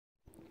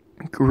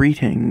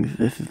Greetings,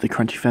 this is the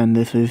Crunchy Fan.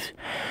 This is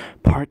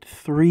part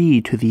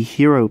 3 to the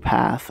hero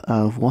path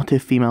of What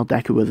If Female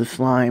Deku Was a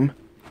Slime.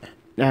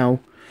 Now,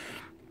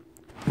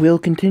 we'll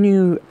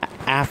continue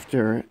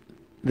after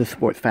the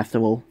sports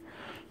festival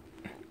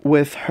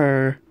with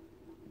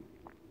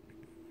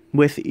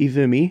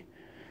Izumi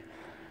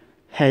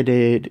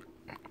headed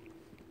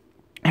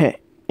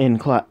in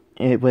class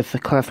with the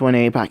class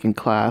 1A back in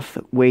class,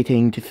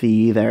 waiting to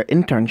see their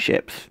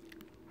internships.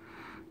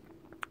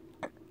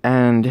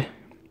 And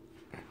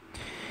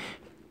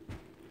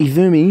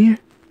Izumi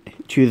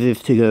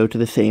chooses to go to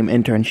the same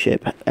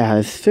internship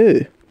as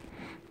Sue.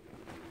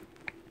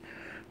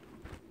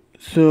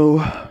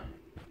 So,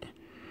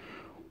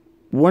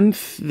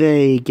 once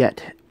they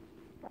get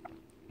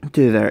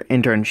to their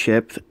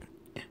internships,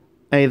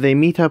 they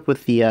meet up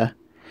with the, I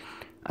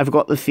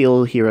forgot the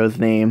seal hero's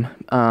name.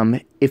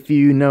 If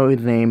you know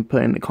his name,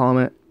 put in the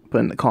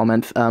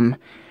comments.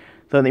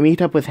 So they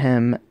meet up with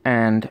him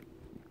and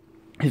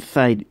his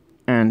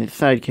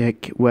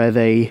sidekick, where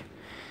they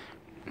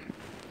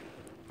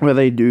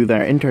do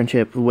their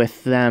internship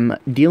with them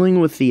dealing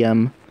with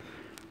the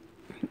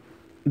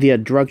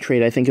drug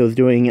trade. I think it was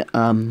doing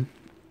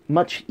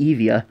much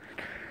easier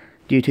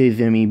due to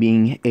Izumi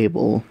being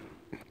able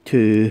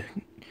to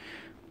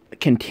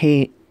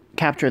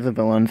capture the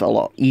villains a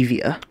lot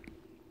easier,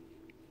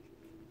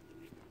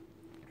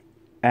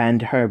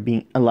 and her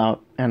being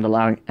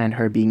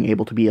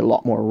able to be a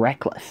lot more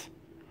reckless.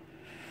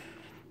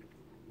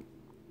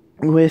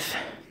 With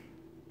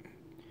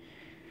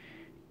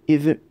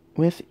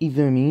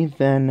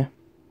Izumi,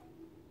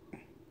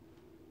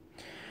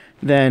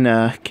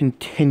 then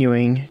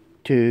continuing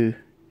to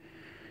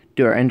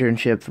do our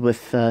internships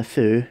with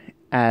Sue,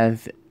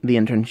 as the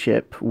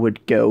internship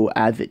would go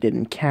as it did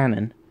in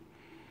canon.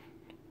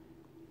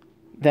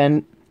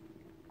 And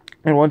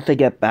once they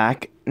get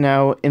back,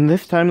 now in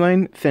this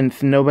timeline,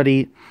 since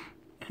nobody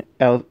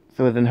else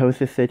was in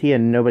Hostess City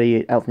and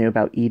nobody else knew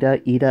about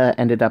Ida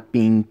ended up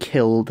being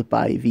killed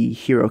by the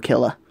hero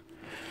killer.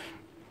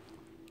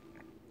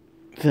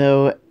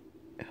 So,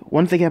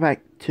 once they get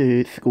back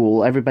to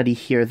school, everybody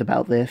hears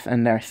about this,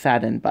 and they're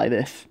saddened by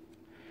this.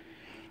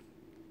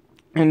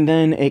 And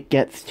then it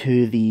gets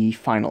to the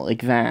final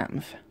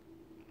exams.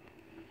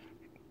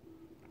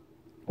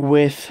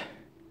 With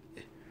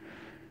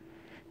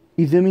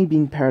Izumi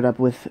being paired up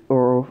with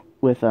Bakugo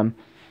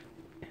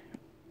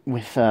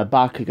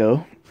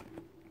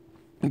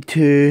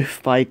to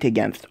fight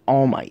against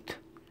All Might.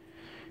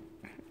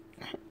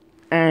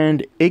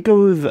 And it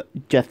goes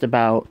just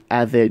about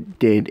as it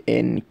did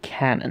in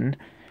canon,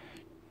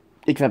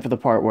 except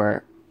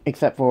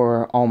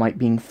for All Might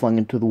being flung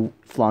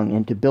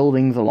into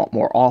buildings a lot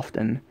more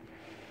often.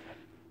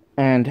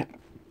 And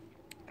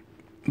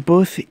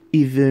both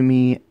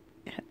Izumi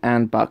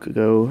and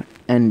Bakugo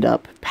end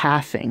up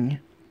passing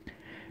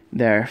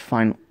their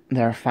final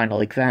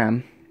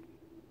exam,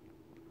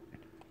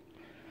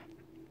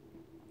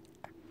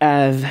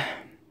 as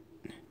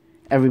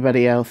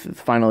everybody else's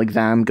final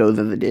exam goes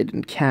as it did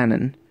in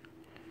canon.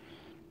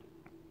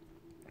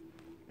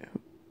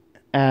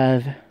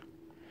 As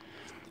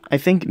I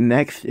think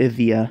next is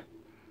the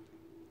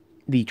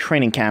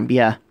training camp,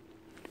 yeah.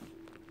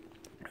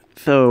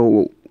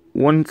 So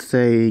once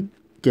they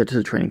get to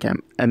the training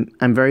camp,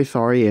 I'm very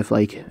sorry if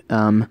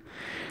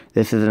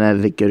this isn't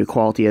as good a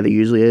quality as it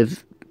usually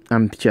is.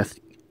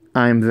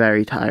 I'm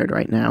very tired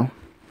right now.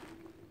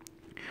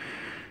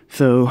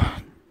 So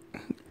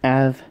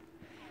as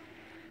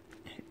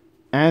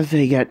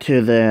they get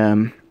to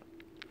the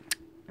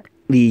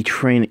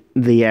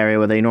area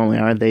where they normally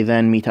are, they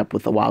then meet up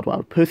with the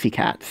Wild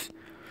Pussycats,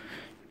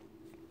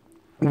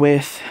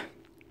 with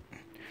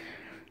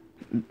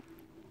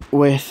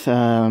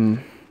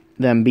them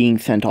being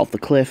sent off the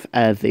cliff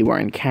as they were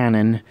in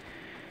canon.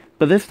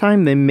 But this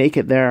time they make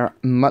it there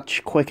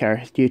much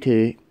quicker due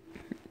to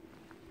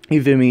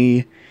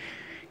Izumi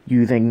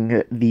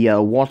using the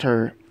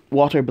water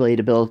blade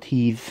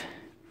abilities,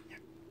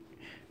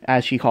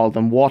 as she called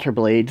them, water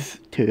blades,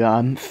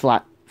 to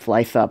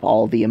slice up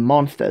all the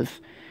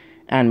monsters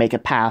and make a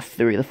path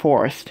through the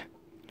forest.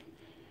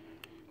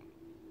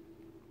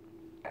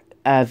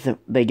 As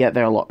they get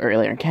there a lot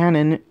earlier in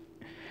canon,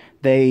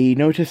 they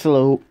notice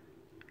Izumi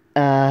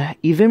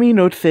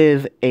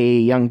notices a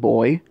young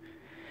boy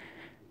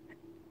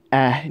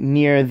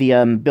near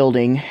the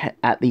building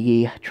at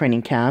the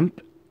training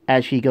camp.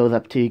 As she goes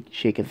up to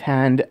shake his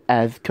hand,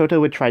 as Kota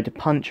would try to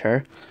punch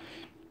her,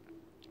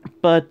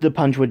 but the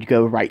punch would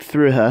go right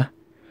through her,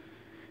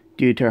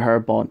 due to her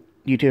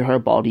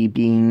body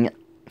being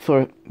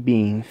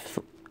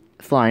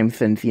slime,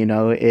 since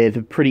it's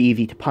pretty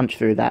easy to punch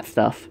through that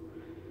stuff.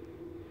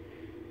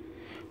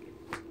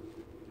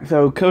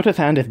 So Kota's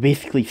hand is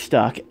basically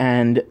stuck,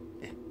 and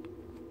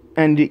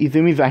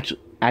Izumi's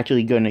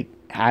actually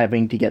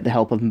having to get the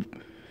help of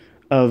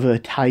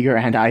Tiger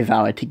and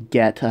Aizawa to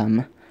get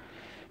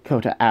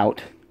Kota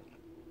out.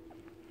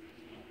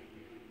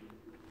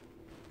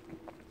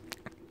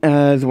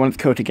 As once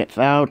Kota gets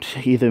out,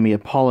 Izumi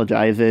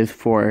apologizes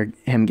for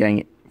him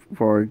getting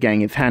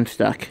his hand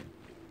stuck.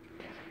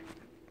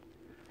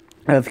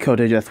 as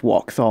Kota just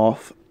walks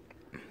off.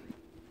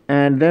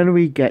 And then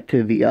we get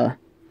to the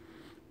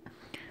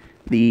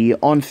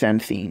onsen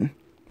scene.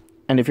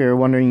 And if you're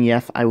wondering,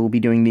 yes, I will be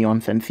doing the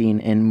onsen scene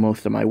in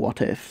most of my what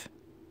ifs.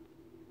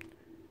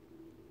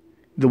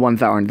 The ones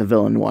that aren't the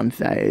villain ones,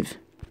 that is.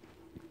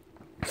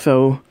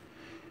 So,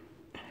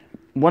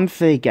 once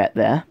they get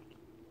there,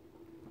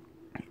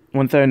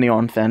 once they're in the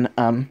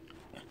onsen,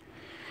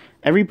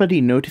 everybody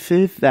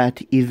notices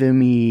that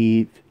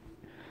Izumi's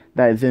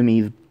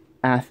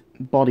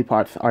body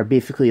parts are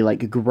basically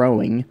like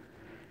growing,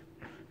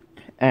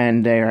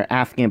 and they're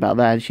asking about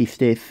that.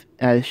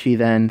 As she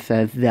then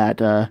says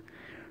that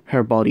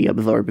her body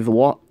absorbs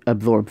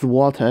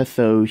water,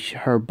 so she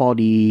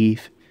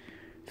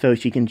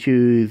can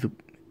choose.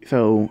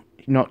 So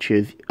not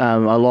choose. A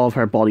lot of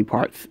her body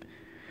parts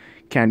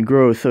can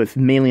grow, so it's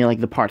mainly like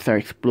the parts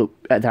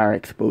that are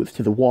exposed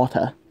to the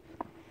water.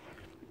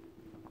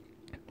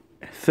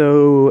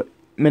 So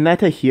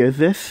Mineta hears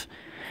this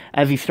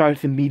as he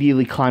starts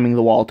immediately climbing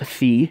the wall to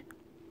see.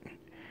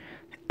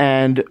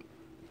 And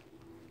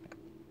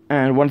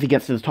once he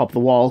gets to the top of the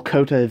wall,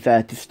 Kota is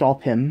there to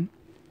stop him,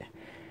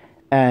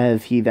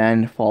 as he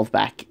then falls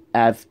back,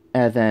 as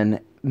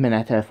then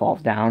Mineta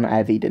falls down,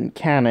 as he did in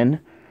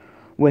canon,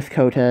 with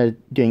Kota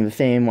doing the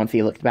same once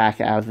he looked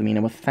back as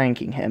Mina was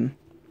thanking him.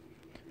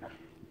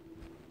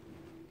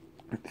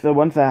 So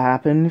once that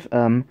happens,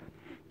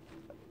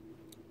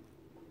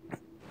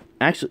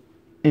 actually,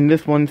 in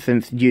this one,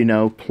 since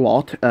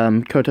plot,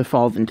 Kota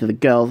falls into the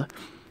girl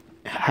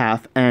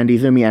half, and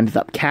Izumi ends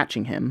up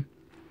catching him,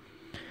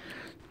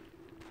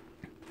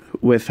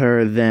 with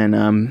her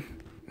then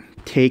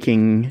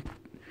taking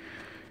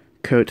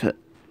Kota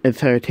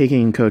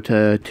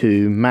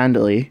to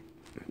Mandalay,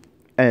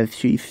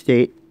 as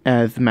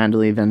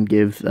Mandalay then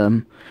gives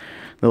the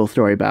little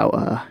story about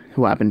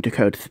what happened to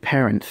Kota's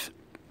parents,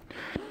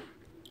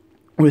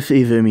 with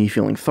Izumi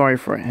feeling sorry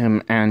for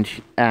him, and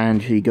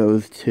she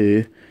goes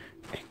to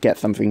get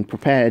something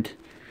prepared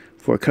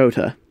for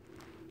Kota,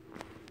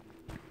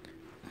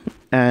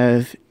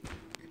 as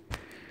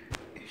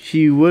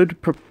she would.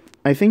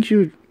 I think she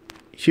would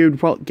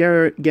probably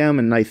get him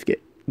a nice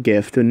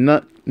gift,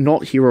 not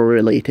hero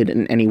related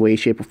in any way,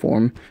 shape, or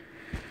form.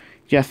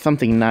 Just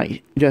something nice,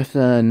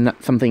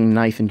 something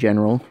nice in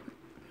general.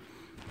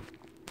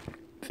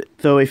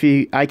 So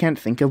I can't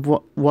think of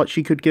what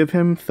she could give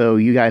him. So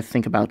you guys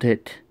think about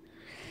it.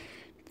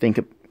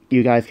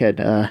 You guys could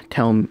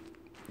tell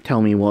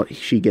me what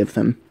she gives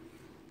him.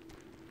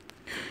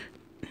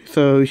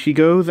 So she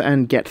goes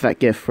and gets that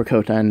gift for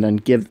Kota, and then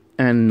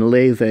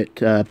lays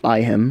it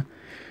by him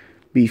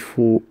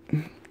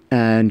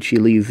and she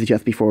leaves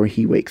just before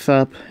he wakes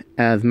up,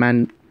 as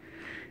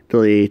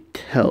Mandalay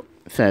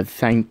says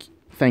thank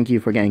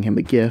you for getting him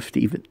a gift,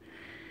 even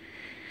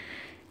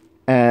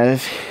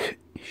as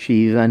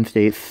she then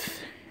states,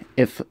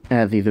 as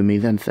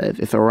Izumi then says,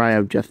 it's alright,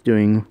 I'm just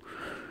doing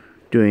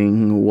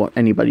what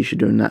anybody should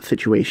do in that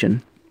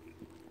situation.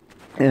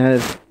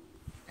 As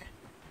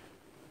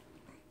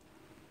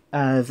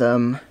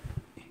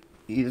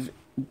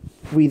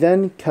we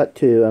then cut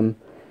to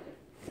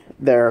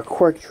their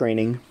quirk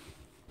training,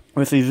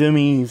 with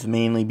Izumi's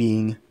mainly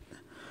being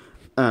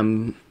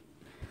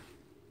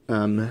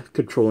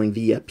controlling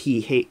the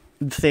pH.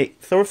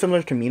 Sort of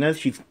similar to Mina's,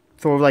 she's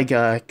sort of like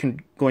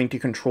going to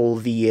control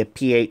the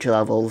pH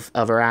levels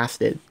of her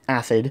acid.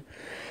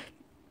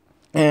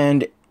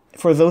 And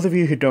for those of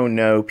you who don't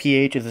know,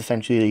 pH is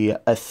essentially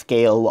a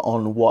scale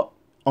on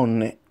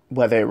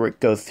whether it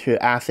goes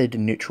to acid,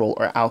 neutral,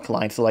 or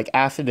alkaline. So like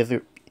acid is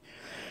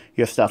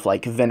your stuff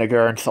like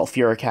vinegar and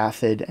sulfuric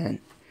acid,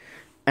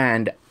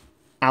 and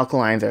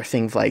alkalines are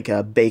things like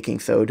baking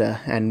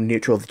soda, and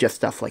neutral is just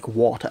stuff like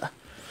water.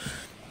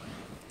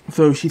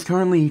 So she's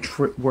currently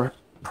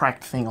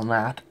practicing on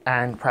that,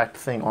 and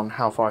practicing on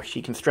how far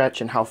she can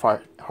stretch and how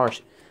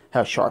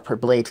sharp her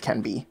blades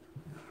can be.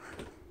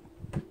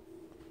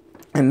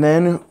 And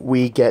then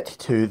we get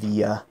to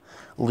the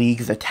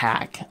League's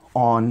attack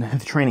on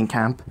the training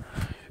camp,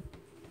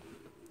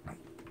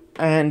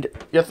 and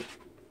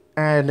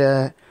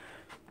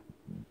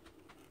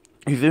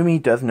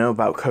Izumi does know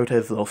about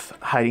Kota's little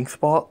hiding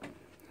spot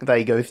that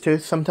he goes to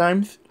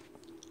sometimes.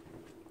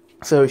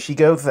 So she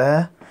goes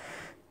there,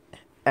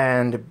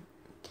 and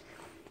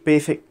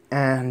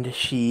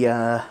she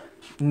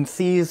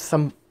sees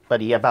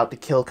somebody about to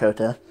kill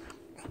Kota.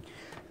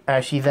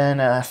 She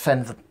then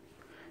sends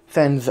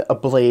a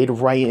blade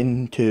right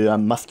into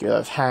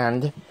Muscular's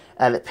hand,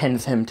 and it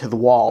pins him to the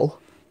wall,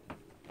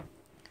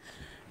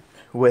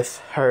 with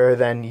her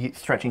then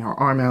stretching her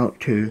arm out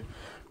to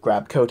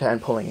grab Kota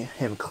and pulling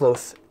him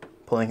close.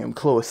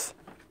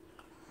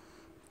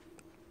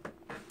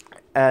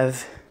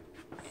 As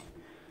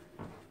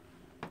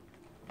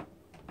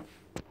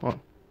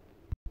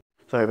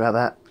sorry about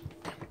that.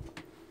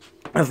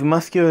 As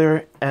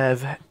Muscular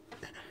is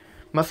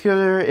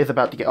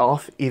about to get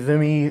off,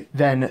 Izumi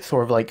then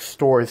sort of like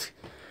stores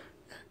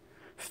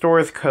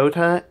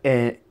Kota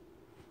in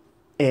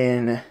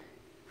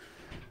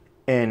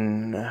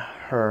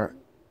her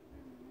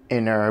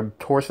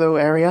torso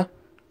area,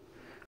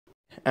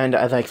 And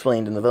as I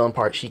explained in the villain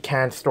part, she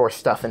can store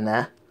stuff in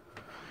there.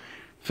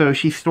 So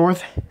she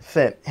stores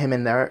him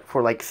in there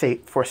for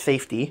for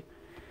safety,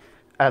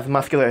 as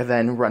Muscular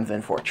then runs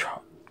in for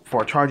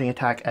a charging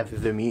attack, as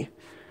Izumi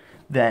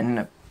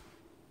then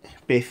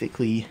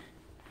basically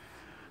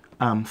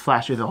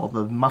slashes all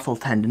the muscle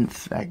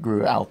tendons that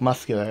grew out of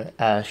Muscular,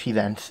 as she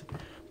then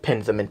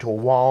pins him into a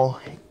wall,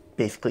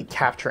 basically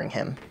capturing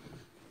him.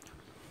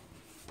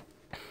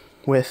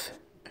 With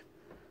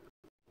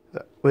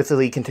the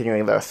Elite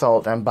continuing their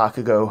assault, and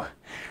Bakugo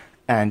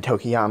and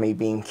Tokiyami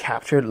being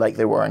captured like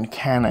they were in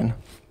canon.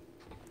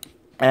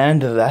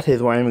 And that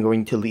is where I'm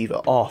going to leave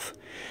it off.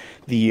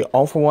 The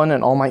All For One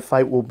and All Might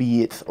fight will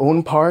be its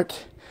own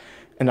part,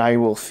 and I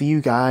will see you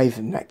guys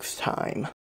next time.